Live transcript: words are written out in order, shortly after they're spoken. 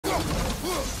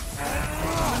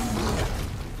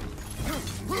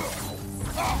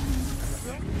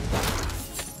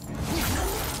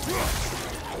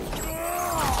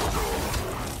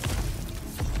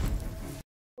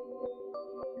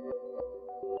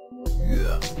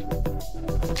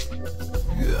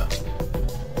Yeah.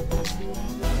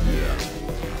 Yeah.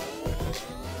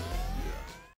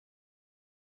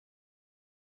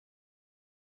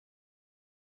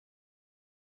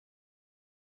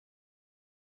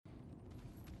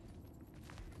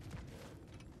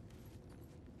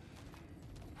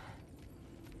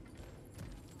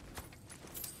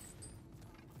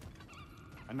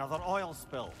 Another oil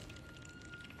spill.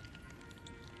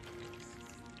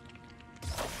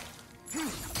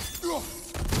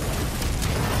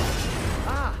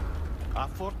 Ah! A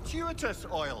fortuitous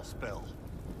oil spill.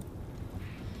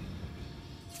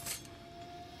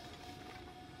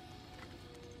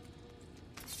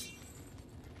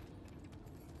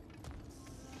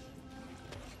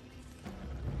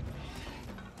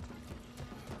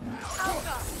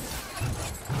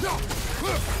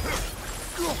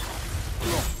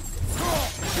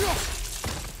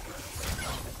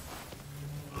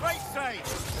 Right side!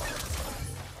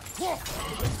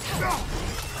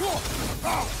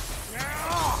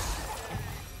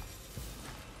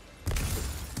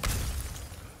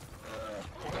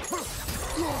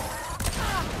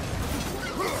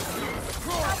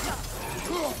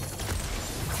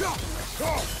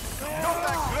 Knock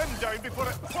that grim down before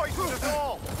it poisons us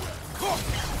all!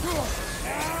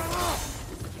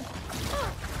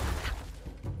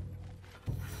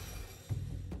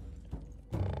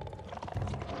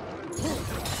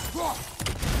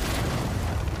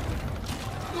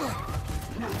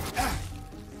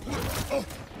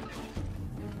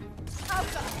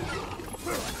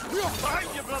 Behind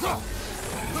you, brother!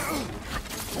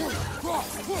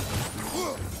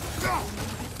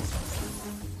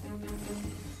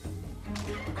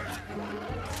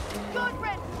 Good,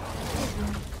 Red!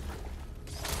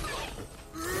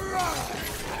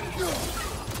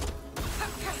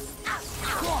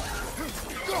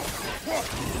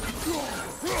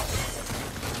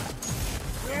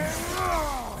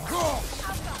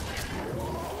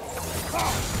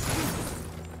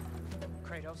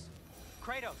 Kratos?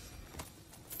 Kratos!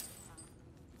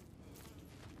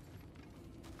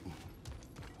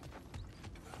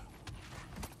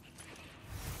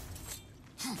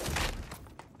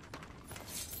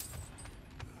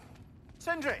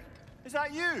 Sindri! Is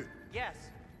that you? Yes,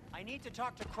 I need to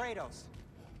talk to Kratos.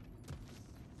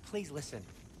 Please listen.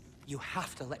 You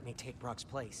have to let me take Brock's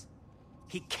place.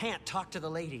 He can't talk to the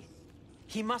lady.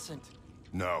 He mustn't.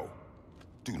 No.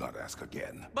 Do not ask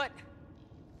again. But...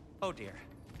 oh dear.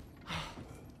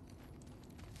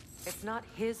 It's not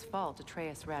his fault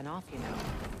Atreus ran off, you know.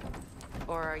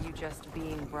 Or are you just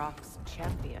being Brock's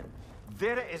champion?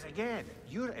 There it is again.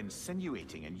 You're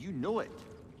insinuating and you know it.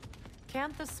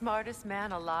 Can't the smartest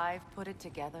man alive put it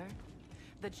together?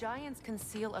 The Giants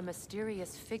conceal a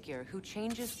mysterious figure who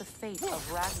changes the fate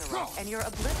of Ragnarok, and you're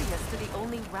oblivious to the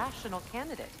only rational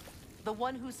candidate. The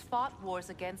one who's fought wars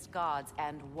against gods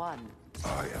and won.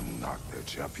 I am not their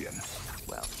champion.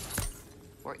 Well,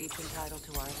 we're each entitled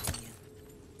to our opinion.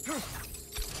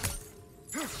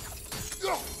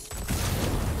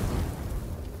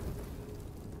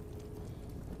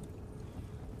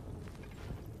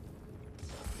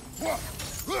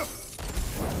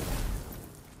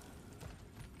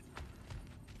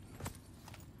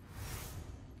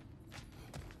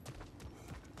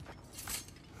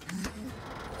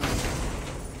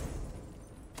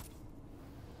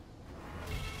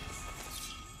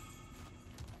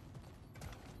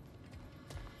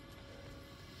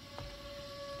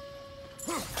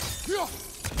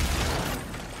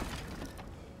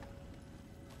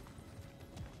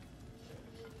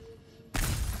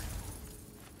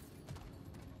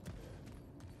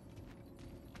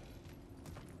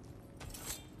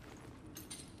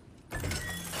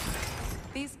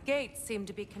 These gates seem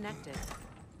to be connected.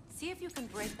 See if you can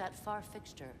break that far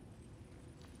fixture.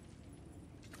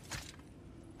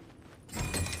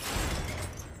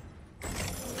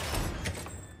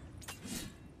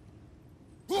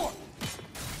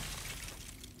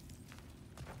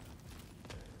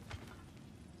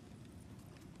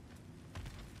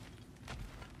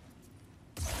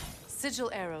 Sigil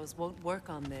arrows won't work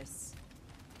on this.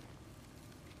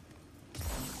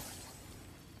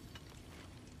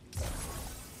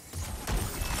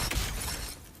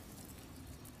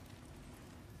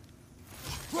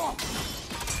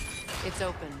 It's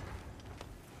open.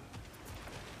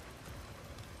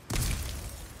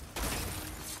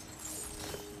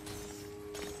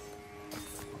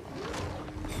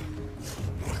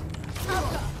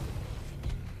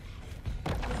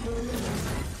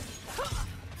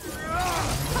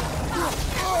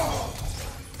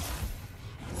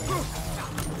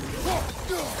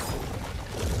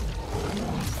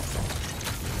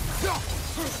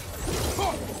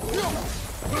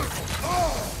 Well,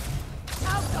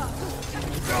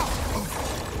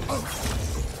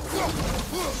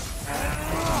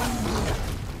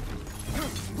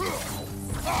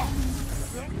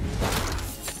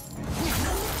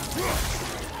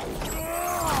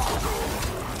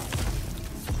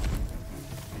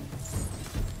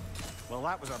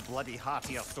 that was a bloody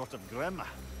heartier sort of grim.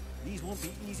 These won't be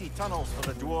easy tunnels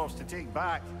for the dwarves to take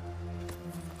back.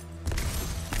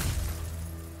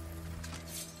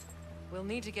 We'll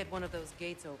need to get one of those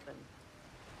gates open.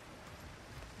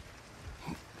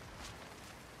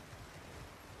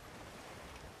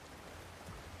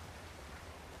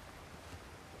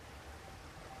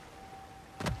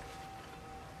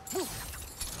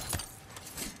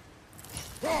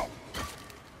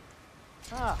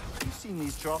 Ah, we've seen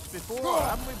these troughs before,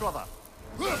 haven't we, brother?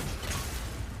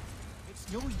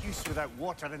 It's no use without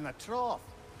water in the trough.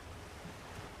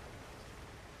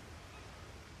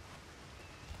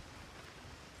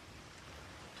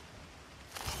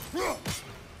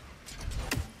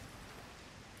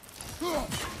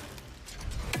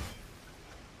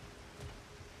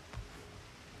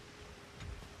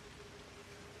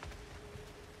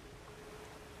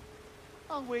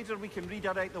 I'll wager we can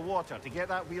redirect the water to get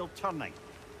that wheel turning.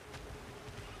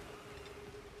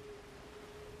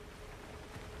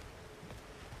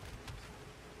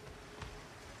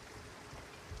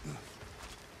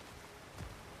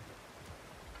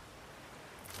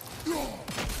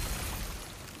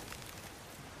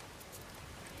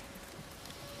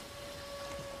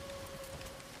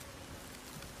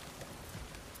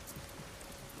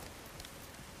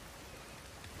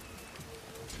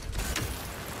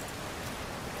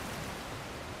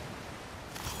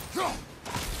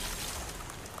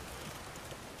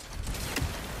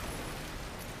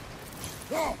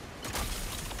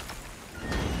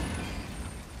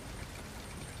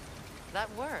 That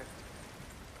worked.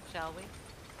 Shall we?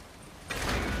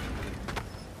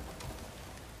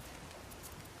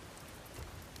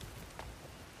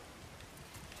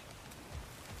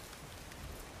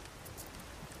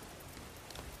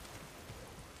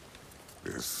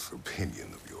 This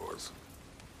opinion of yours,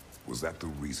 was that the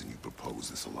reason you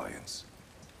proposed this alliance?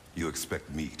 You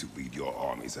expect me to lead your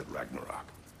armies at Ragnarok?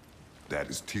 That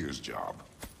is Tyr's job,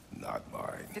 not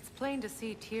mine. It's plain to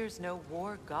see Tyr's no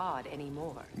war god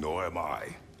anymore. Nor am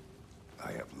I.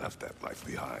 I have left that life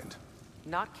behind.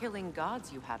 Not killing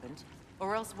gods, you haven't.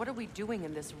 Or else what are we doing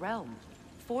in this realm?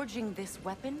 Forging this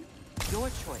weapon? Your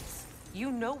choice.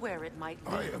 You know where it might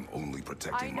lead. I am only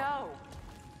protecting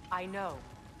I know.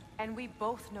 And we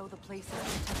both know the places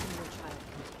protecting your child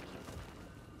can take you.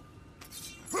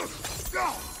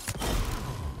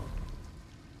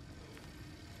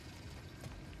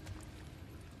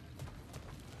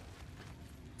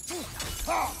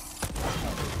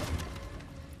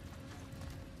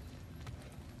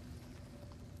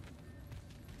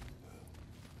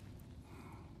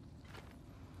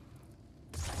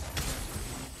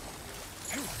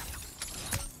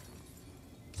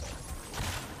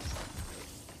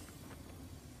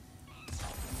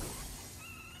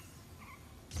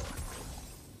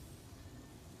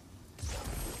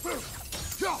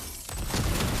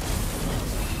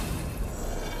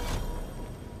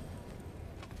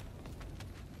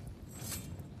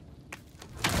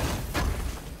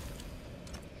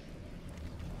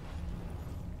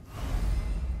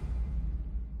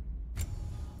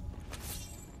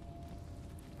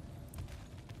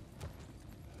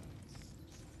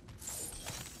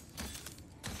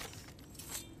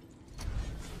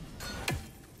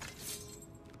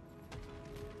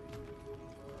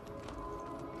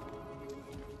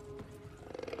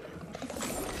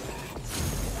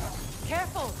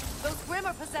 Careful! Those Grimm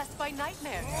are possessed by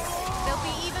nightmares. They'll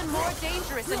be even more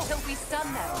dangerous until we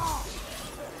stun them.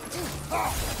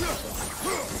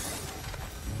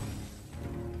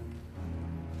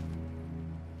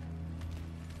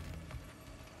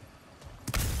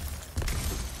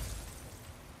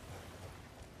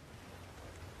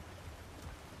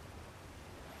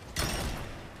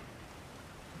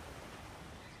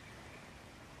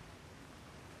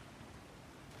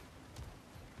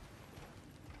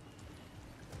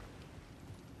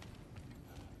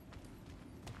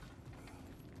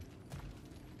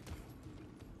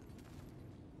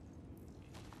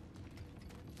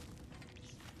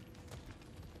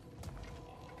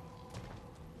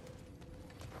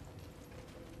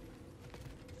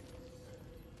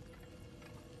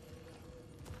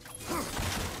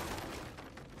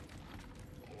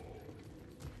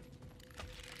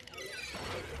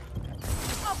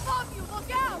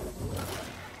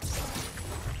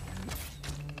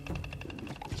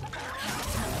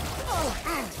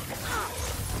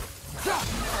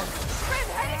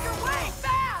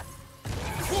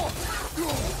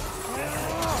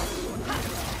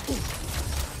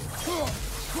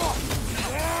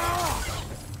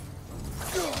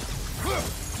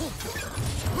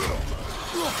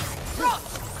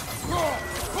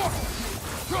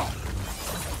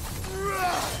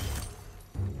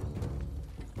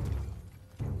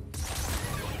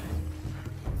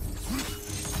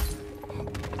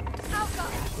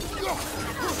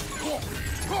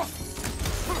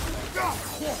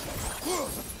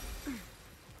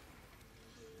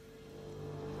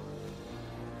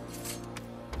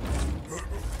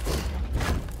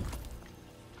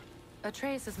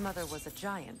 Atreus' mother was a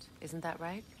giant, isn't that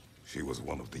right? She was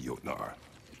one of the Jotnar.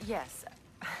 Yes.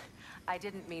 I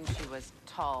didn't mean she was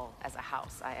tall as a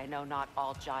house. I know not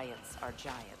all giants are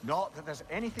giants. Not that there's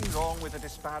anything wrong with a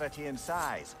disparity in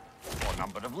size. Or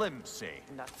number of limbs, say.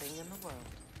 Nothing in the world.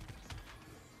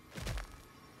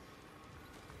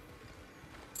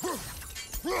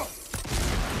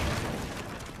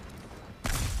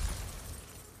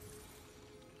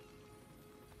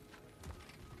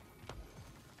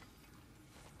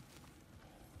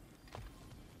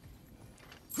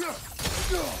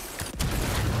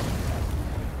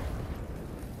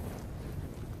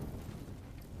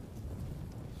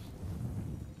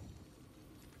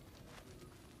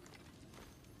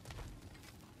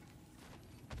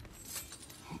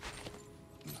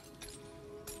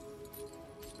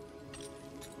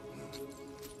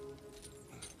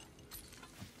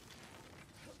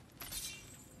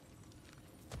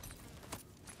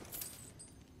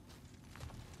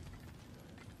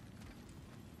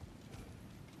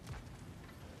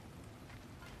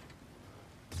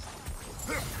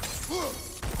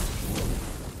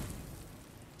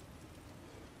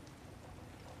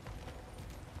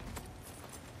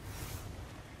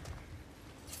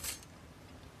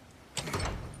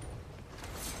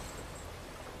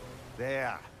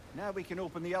 There. Now we can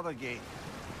open the other gate.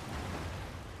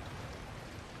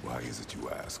 Why is it you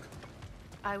ask?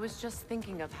 I was just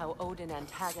thinking of how Odin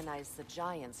antagonized the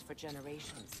giants for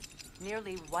generations.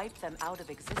 Nearly wiped them out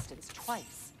of existence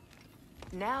twice.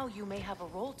 Now you may have a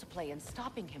role to play in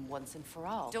stopping him once and for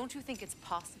all. Don't you think it's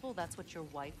possible that's what your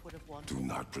wife would have wanted? Do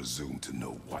not presume to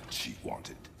know what she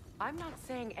wanted. I'm not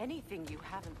saying anything you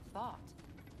haven't thought.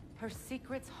 Her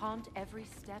secrets haunt every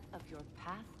step of your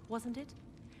path, wasn't it?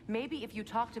 Maybe if you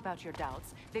talked about your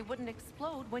doubts, they wouldn't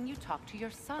explode when you talked to your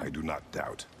son. I do not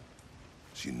doubt.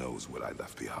 She knows what I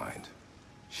left behind.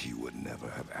 She would never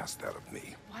have asked that of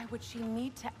me. Why would she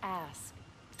need to ask?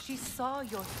 She saw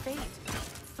your fate.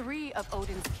 3 of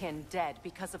Odin's kin dead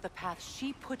because of the path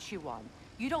she put you on.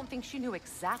 You don't think she knew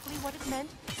exactly what it meant,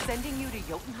 sending you to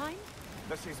Jotunheim?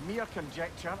 This is mere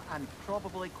conjecture, and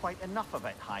probably quite enough of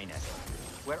it, Highness.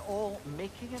 We're all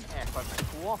making an effort to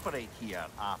cooperate here,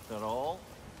 after all.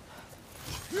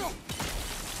 You're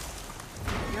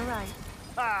right.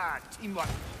 Ah, teamwork!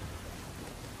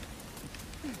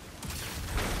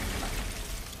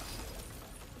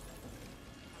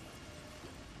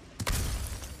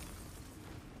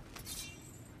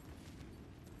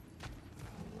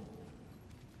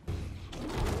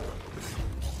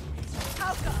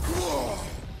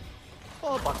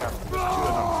 Oh, but there's 2 of them,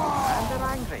 and they're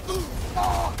angry.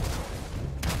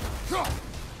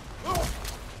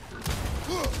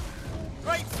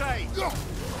 Right side!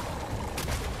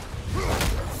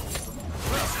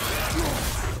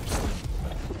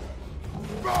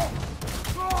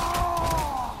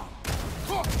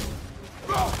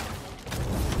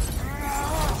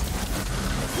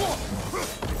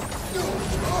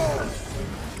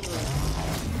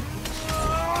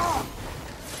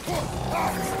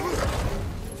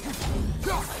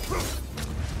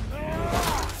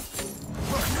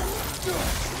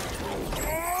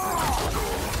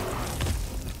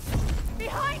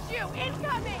 Behind you!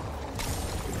 Incoming!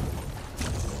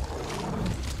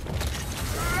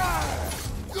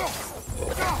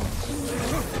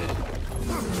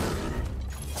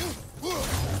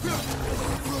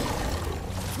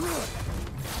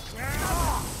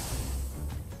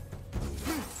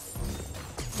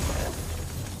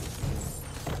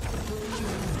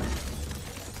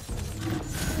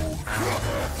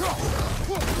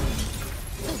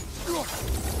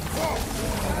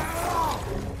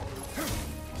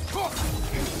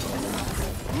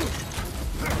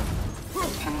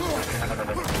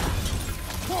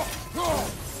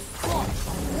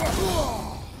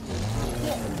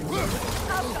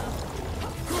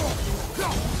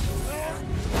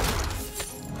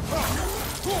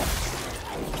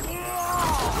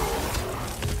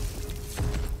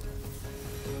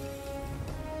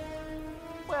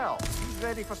 Well, he's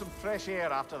ready for some fresh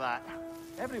air after that.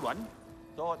 Everyone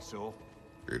thought so.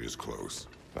 It is close.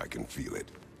 I can feel it.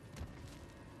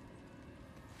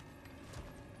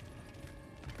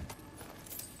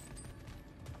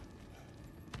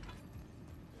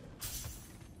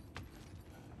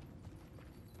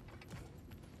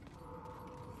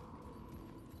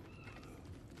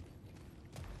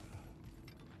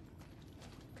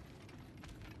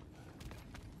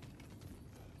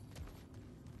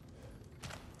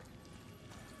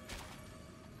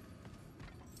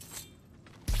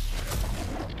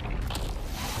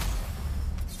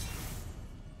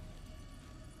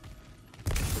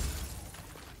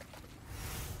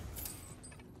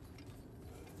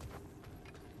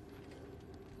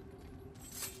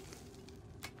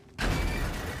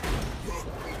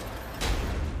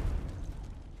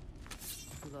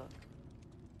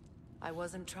 I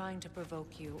wasn't trying to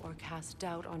provoke you or cast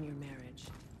doubt on your marriage.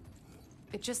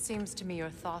 It just seems to me your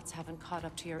thoughts haven't caught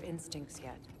up to your instincts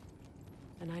yet.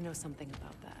 And I know something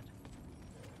about that.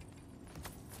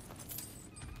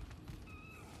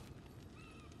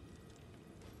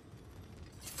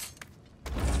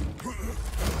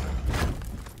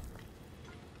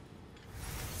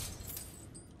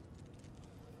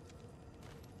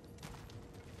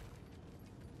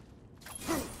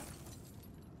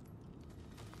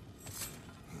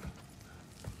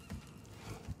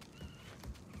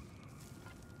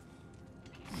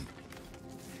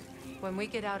 When we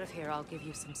get out of here, I'll give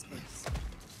you some space.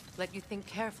 Let you think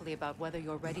carefully about whether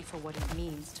you're ready for what it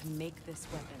means to make this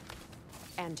weapon,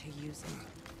 and to use it.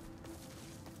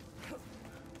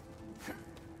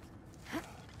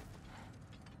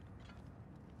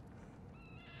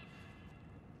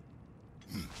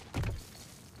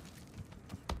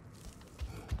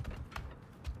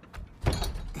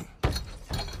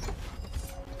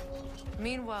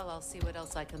 Meanwhile, I'll see what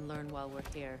else I can learn while we're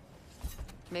here.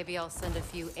 Maybe I'll send a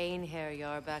few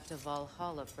Einherjar back to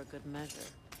Valhalla for good measure.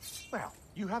 Well,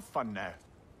 you have fun now.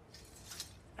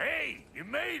 Hey, you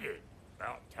made it!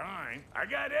 About time. I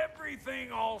got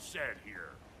everything all set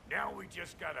here. Now we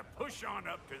just gotta push on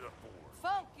up to the fort.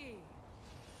 Funky!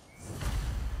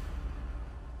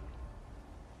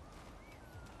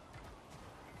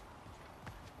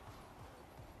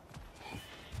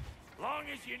 Long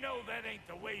as you know that ain't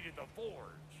the way to the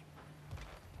forge.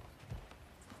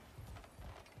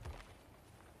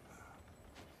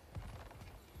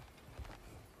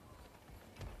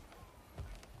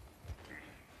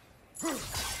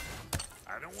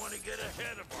 I don't want to get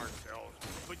ahead of ourselves,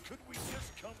 but could we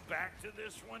just come back to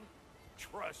this one?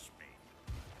 Trust me.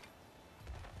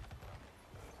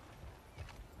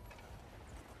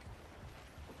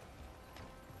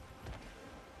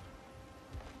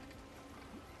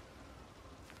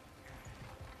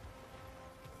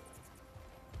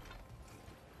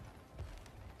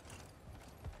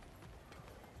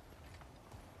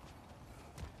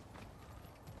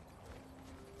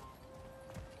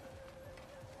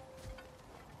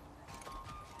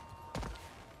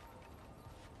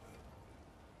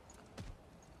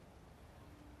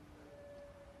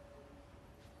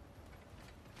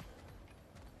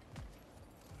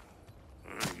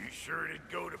 Sure did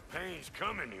go to pains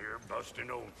coming here, busting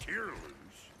old Tyr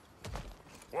loose.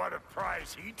 What a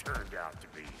prize he turned out to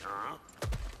be, huh?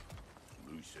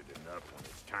 Lucid enough when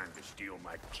it's time to steal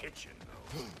my kitchen,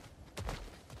 though.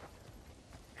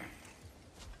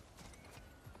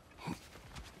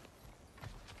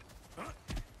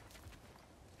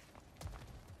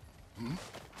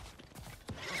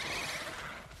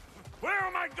 Where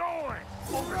am I going?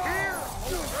 Over here?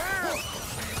 Over there?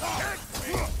 Catch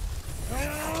me!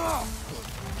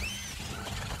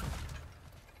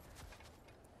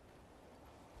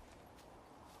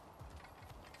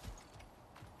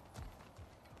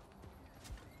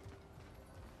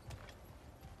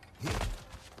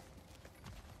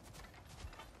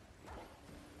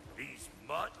 These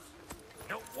mutts?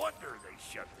 No wonder they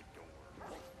shut the door.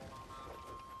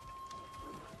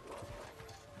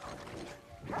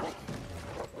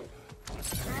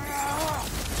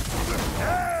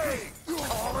 Hey!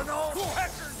 Calling all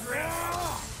pecker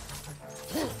drill!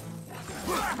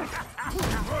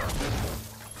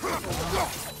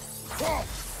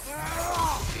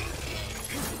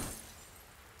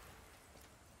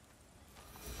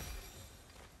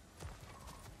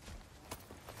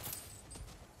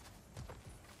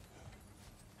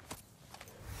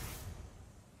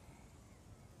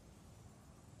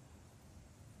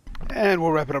 And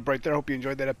we'll wrap it up right there. Hope you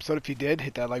enjoyed that episode. If you did,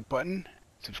 hit that like button.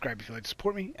 Subscribe if you'd like to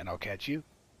support me, and I'll catch you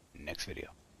next video.